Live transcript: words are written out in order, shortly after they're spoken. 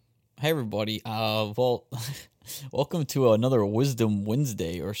Hey everybody. Welcome to another Wisdom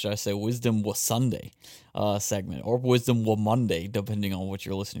Wednesday, or should I say Wisdom was Sunday segment, or Wisdom was Monday, depending on what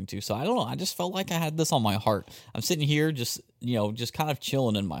you're listening to. So I don't know. I just felt like I had this on my heart. I'm sitting here, just kind of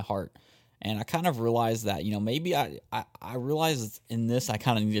chilling in my heart, and I kind of realized that maybe I realized in this I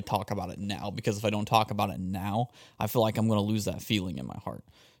kind of need to talk about it now, because if I don't talk about it now, I feel like I'm going to lose that feeling in my heart.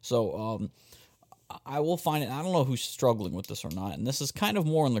 So I will find it. I don't know who's struggling with this or not, and this is kind of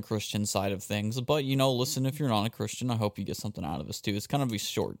more on the Christian side of things. But listen, if you're not a Christian, I hope you get something out of this too. It's kind of be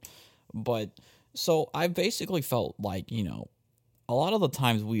short, but so I basically felt like a lot of the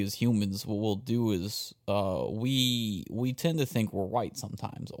times we as humans, what we'll do is we tend to think we're right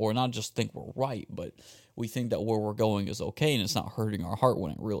sometimes, or not just think we're right, but we think that where we're going is okay, and it's not hurting our heart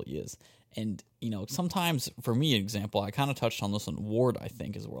when it really is. And, sometimes, for me, an example, I kind of touched on this on Ward, I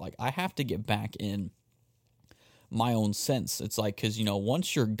think, is where, I have to get back in my own sense. It's like, because,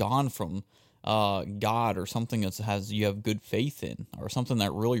 once you're gone from God, or something that you have good faith in, or something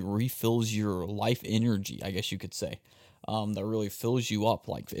that really refills your life energy, I guess you could say, that really fills you up,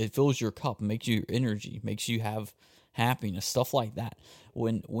 like, it fills your cup, makes you energy, makes you have happiness, stuff like that.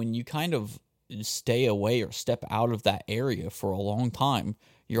 When you kind of stay away or step out of that area for a long time,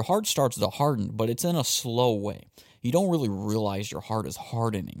 your heart starts to harden, but it's in a slow way. You don't really realize your heart is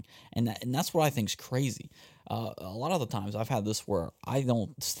hardening, and that's what I think is crazy. A lot of the times I've had this where I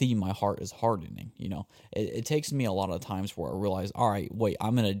don't see my heart as hardening. It takes me a lot of times where I realize, all right, wait,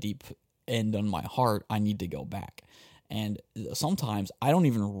 I'm in a deep end on my heart. I need to go back. And sometimes I don't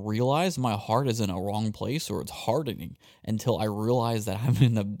even realize my heart is in a wrong place, or it's hardening, until I realize that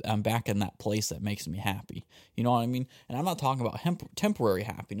I'm back in that place that makes me happy. You know what I mean? And I'm not talking about temporary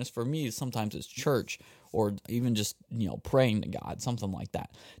happiness. For me, sometimes it's church, or even just praying to God, something like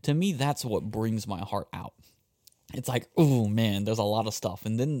that. To me, that's what brings my heart out. It's like, oh man, there's a lot of stuff,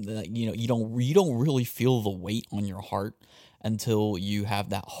 and then you don't really feel the weight on your heart until you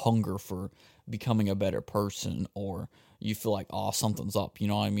have that hunger for becoming a better person, or you feel like, oh, something's up. You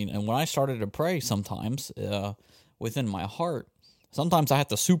know what I mean? And when I started to pray, sometimes within my heart, sometimes I have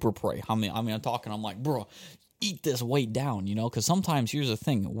to super pray. I'm talking. I'm like, bro, eat this weight down, because sometimes, here's the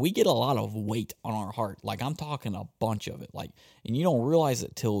thing, we get a lot of weight on our heart. Like, I'm talking a bunch of it, and you don't realize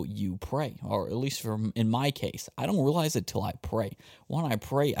it till you pray, or at least in my case, I don't realize it till I pray. When I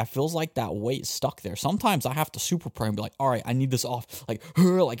pray, I feels like that weight stuck there. Sometimes I have to super pray and be like, all right, I need this off, like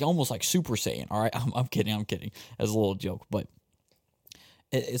almost like Super Saiyan. All right, I'm kidding, as a little joke, but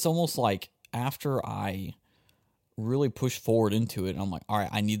it's almost like after I really push forward into it, I'm like, all right,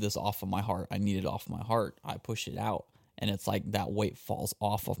 I need this off of my heart. I need it off my heart. I push it out, and it's like that weight falls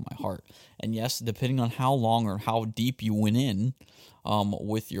off of my heart. And yes, depending on how long or how deep you went in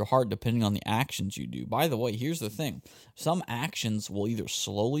with your heart, depending on the actions you do. By the way, here's the thing. Some actions will either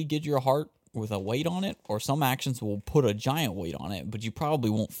slowly get your heart with a weight on it, or some actions will put a giant weight on it, but you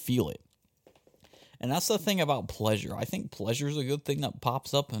probably won't feel it. And that's the thing about pleasure. I think pleasure is a good thing that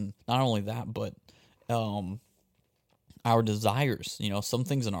pops up, and not only that, but our desires, some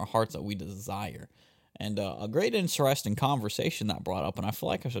things in our hearts that we desire. And a great interesting conversation that brought up, and I feel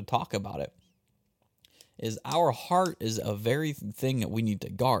like I should talk about it, is our heart is a very thing that we need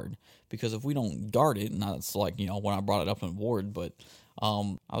to guard. Because if we don't guard it, and that's like, when I brought it up in Ward, but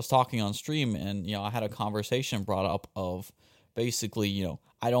I was talking on stream, and, I had a conversation brought up of basically,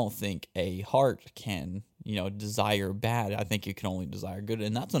 I don't think a heart can, desire bad. I think it can only desire good.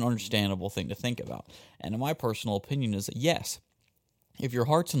 And that's an understandable thing to think about. And in my personal opinion is that, yes, if your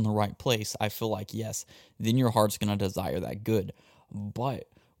heart's in the right place, I feel like, yes, then your heart's going to desire that good. But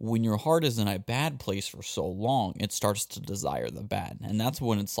when your heart is in a bad place for so long, it starts to desire the bad. And that's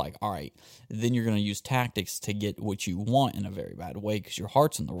when it's like, all right, then you're going to use tactics to get what you want in a very bad way, because your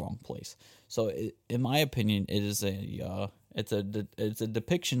heart's in the wrong place. So in my opinion, it is it's a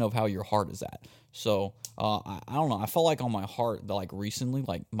depiction of how your heart is at. So I don't know. I felt like on my heart that, like, recently,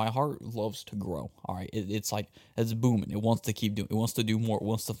 like, my heart loves to grow. All right, it's like it's booming. It wants to keep doing. It wants to do more. It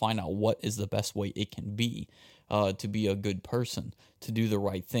wants to find out what is the best way it can be to be a good person, to do the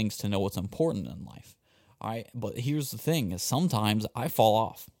right things, to know what's important in life. All right, but here's the thing: is sometimes I fall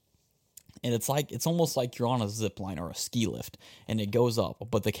off. And it's almost like you're on a zip line or a ski lift, and it goes up,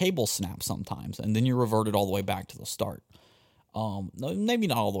 but the cable snaps sometimes, and then you're reverted all the way back to the start. Maybe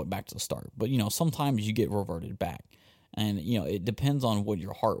not all the way back to the start, but sometimes you get reverted back. And it depends on what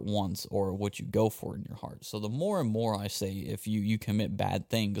your heart wants, or what you go for in your heart. So the more and more I say, if you commit bad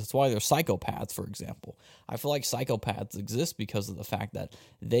things, that's why there's psychopaths, for example. I feel like psychopaths exist because of the fact that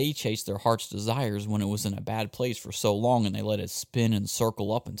they chased their heart's desires when it was in a bad place for so long, and they let it spin and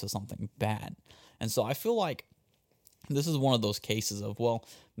circle up into something bad. And so I feel like this is one of those cases of, well,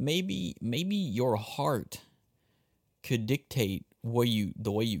 maybe your heart could dictate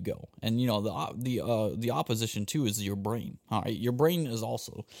the way you go. And the opposition too is your brain. All right, your brain is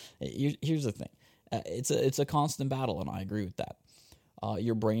also, here's the thing. It's a constant battle, and I agree with that.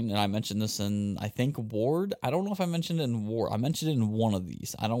 Your brain, and I mentioned this in, I think, Ward. I don't know if I mentioned it in Ward. I mentioned it in one of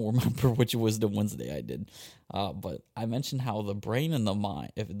these. I don't remember which WhizDum Wednesday I did. But I mentioned how the brain and the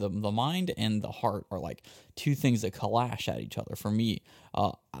mind, if the mind and the heart are like two things that clash at each other. For me,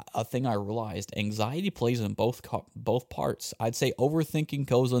 a thing I realized, anxiety plays in both parts. I'd say overthinking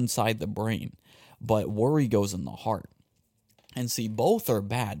goes inside the brain, but worry goes in the heart. And see, both are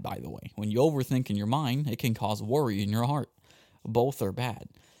bad, by the way. When you overthink in your mind, it can cause worry in your heart. Both are bad.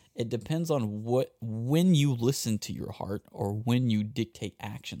 It depends on when you listen to your heart or when you dictate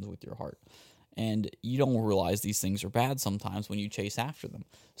actions with your heart. And you don't realize these things are bad sometimes when you chase after them.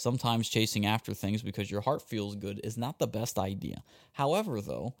 Sometimes chasing after things because your heart feels good is not the best idea. However,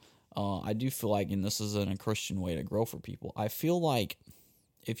 though, I do feel like, and this is a Christian way to grow for people, I feel like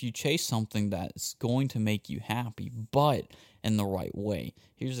if you chase something that's going to make you happy, but in the right way.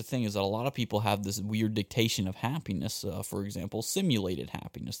 Here's the thing, is that a lot of people have this weird dictation of happiness. For example, simulated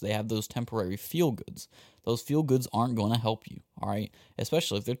happiness. They have those temporary feel-goods. Those feel-goods aren't going to help you, all right?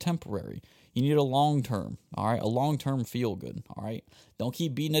 Especially if they're temporary. You need a long-term, all right? A long-term feel-good, all right? Don't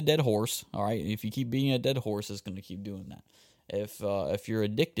keep beating a dead horse, all right? If you keep beating a dead horse, it's going to keep doing that. If you're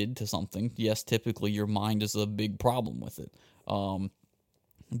addicted to something, yes, typically your mind is a big problem with it.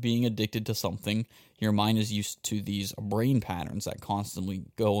 Being addicted to something, your mind is used to these brain patterns that constantly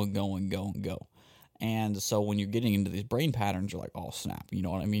go and go and go and go. And so when you're getting into these brain patterns, you're like, oh, snap. You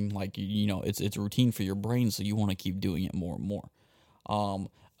know what I mean? Like, it's routine for your brain, so you want to keep doing it more and more.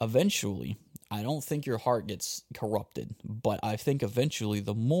 Eventually, I don't think your heart gets corrupted, but I think eventually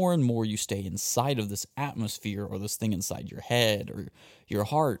the more and more you stay inside of this atmosphere or this thing inside your head or your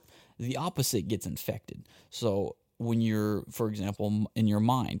heart, the opposite gets infected. So when you're, for example, in your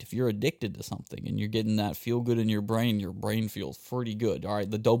mind, if you're addicted to something and you're getting that feel good in your brain feels pretty good. All right,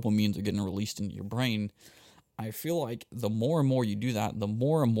 the dopamines are getting released into your brain. I feel like the more and more you do that, the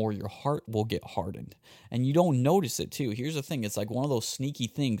more and more your heart will get hardened. And you don't notice it too. Here's the thing, it's like one of those sneaky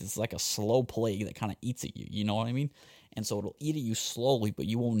things. It's like a slow plague that kind of eats at you. You know what I mean? And so it'll eat at you slowly, but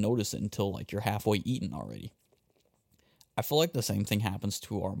you won't notice it until like you're halfway eaten already. I feel like the same thing happens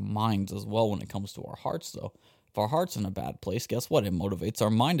to our minds as well when it comes to our hearts, though. If our heart's in a bad place, guess what? It motivates our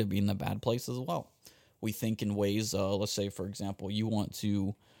mind to be in the bad place as well. We think in ways, let's say, for example, you want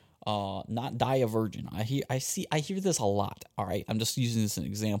to not die a virgin. I hear this a lot, all right? I'm just using this as an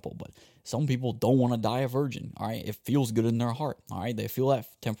example, but some people don't want to die a virgin, all right? It feels good in their heart, all right? They feel that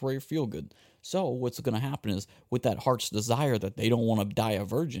temporary feel good. So what's going to happen is with that heart's desire that they don't want to die a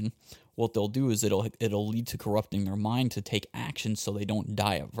virgin, what they'll do is it'll lead to corrupting their mind to take action so they don't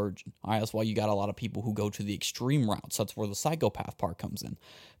die a virgin. All right, that's why you got a lot of people who go to the extreme routes. That's where the psychopath part comes in.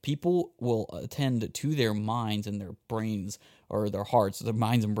 People will attend to their minds and their brains or their hearts. Their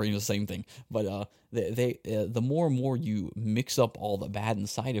minds and brains are the same thing. But the more and more you mix up all the bad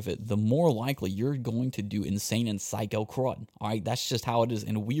inside of it, the more likely you're going to do insane and psycho crud. All right, that's just how it is,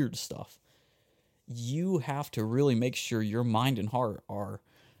 and weird stuff. You have to really make sure your mind and heart are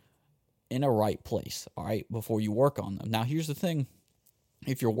in a right place, all right, before you work on them. Now, here's the thing.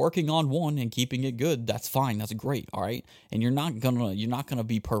 If you're working on one and keeping it good, that's fine. That's great, all right? And you're not gonna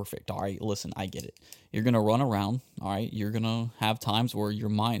be perfect, all right? Listen, I get it. You're gonna run around, all right? You're gonna have times where your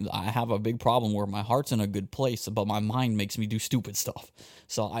mind, I have a big problem where my heart's in a good place, but my mind makes me do stupid stuff.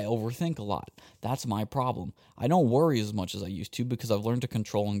 So I overthink a lot. That's my problem. I don't worry as much as I used to because I've learned to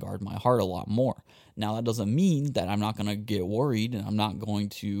control and guard my heart a lot more. Now, that doesn't mean that I'm not gonna get worried and I'm not going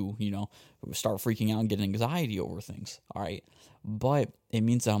to, start freaking out and get anxiety over things, all right? But it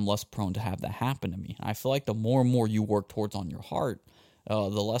means that I'm less prone to have that happen to me. I feel like the more and more you work towards on your heart, the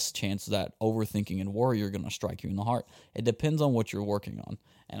less chance that overthinking and worry are going to strike you in the heart. It depends on what you're working on.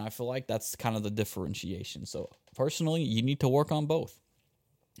 And I feel like that's kind of the differentiation. So personally, you need to work on both.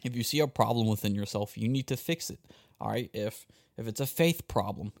 If you see a problem within yourself, you need to fix it. All right. If it's a faith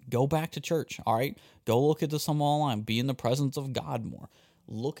problem, go back to church. All right. Go look into some online. Be in the presence of God more.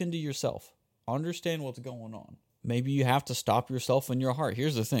 Look into yourself. Understand what's going on. Maybe you have to stop yourself in your heart.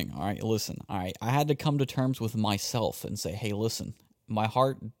 Here's the thing, all right, listen, all right, I had to come to terms with myself and say, hey, listen, my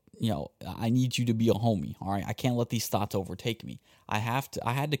heart, I need you to be a homie, all right? I can't let these thoughts overtake me. I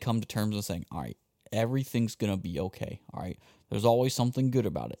had to come to terms with saying, all right, everything's going to be okay, all right? There's always something good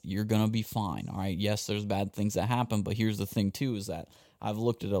about it. You're going to be fine, all right? Yes, there's bad things that happen, but here's the thing, too, is that I've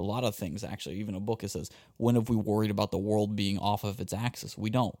looked at a lot of things, actually. Even a book that says, when have we worried about the world being off of its axis? We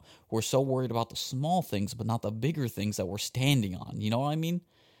don't. We're so worried about the small things, but not the bigger things that we're standing on. You know what I mean?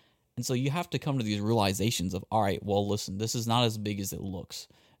 And so you have to come to these realizations of, all right, well, listen, this is not as big as it looks,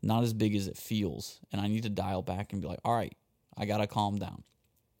 not as big as it feels. And I need to dial back and be like, all right, I got to calm down.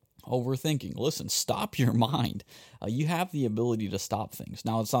 Overthinking. Listen, stop your mind. You have the ability to stop things.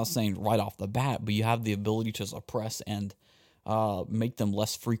 Now, it's not saying right off the bat, but you have the ability to suppress and make them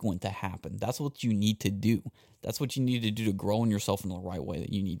less frequent to happen. That's what you need to do. That's what you need to do to grow in yourself in the right way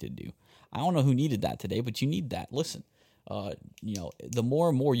that you need to do. I don't know who needed that today, but you need that. Listen, the more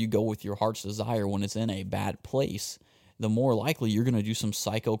and more you go with your heart's desire when it's in a bad place, the more likely you're going to do some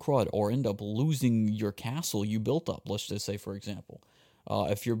psycho crud or end up losing your castle you built up. Let's just say, for example,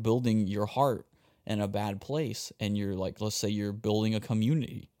 if you're building your heart in a bad place and you're like, let's say you're building a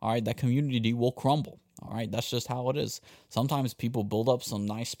community, all right, that community will crumble. All right, that's just how it is. Sometimes people build up some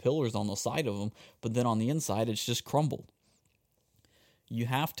nice pillars on the side of them, but then on the inside, it's just crumbled. You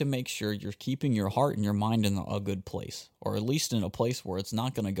have to make sure you're keeping your heart and your mind in a good place, or at least in a place where it's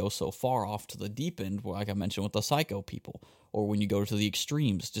not going to go so far off to the deep end, like I mentioned with the psycho people, or when you go to the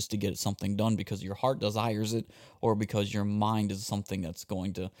extremes just to get something done because your heart desires it, or because your mind is something that's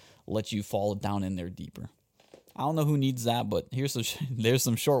going to let you fall down in there deeper. I don't know who needs that, but there's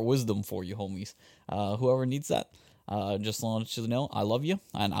some short wisdom for you, homies. Whoever needs that, just want to let you know, I love you,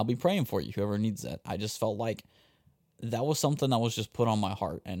 and I'll be praying for you, whoever needs that. I just felt like that was something that was just put on my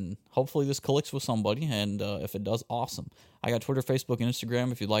heart, and hopefully this clicks with somebody, and if it does, awesome. I got Twitter, Facebook, and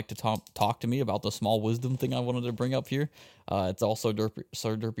Instagram if you'd like to talk to me about the small wisdom thing I wanted to bring up here. It's also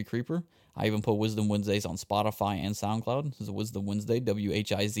Sir Derpy Creeper. I even put Wisdom Wednesdays on Spotify and SoundCloud. This is Wisdom Wednesday,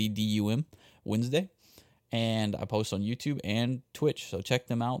 WHIZDUM Wednesday. And I post on YouTube and Twitch, so check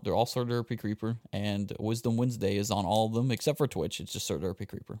them out. They're all Sir Derpy Creeper, and Wisdom Wednesday is on all of them, except for Twitch. It's just Sir Derpy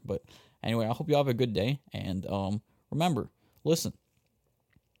Creeper. But anyway, I hope you have a good day, and remember, listen,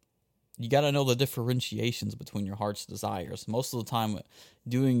 you got to know the differentiations between your heart's desires. Most of the time,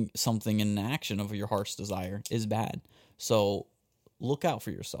 doing something in an action of your heart's desire is bad. So look out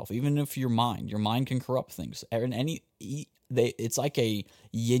for yourself. Even if your mind can corrupt things. It's like a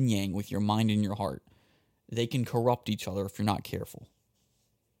yin-yang with your mind and your heart. They can corrupt each other if you're not careful.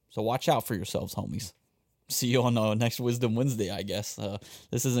 So watch out for yourselves, homies. See you on next Wisdom Wednesday, I guess.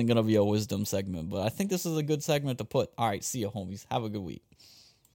 This isn't going to be a wisdom segment, but I think this is a good segment to put. All right, see you, homies. Have a good week.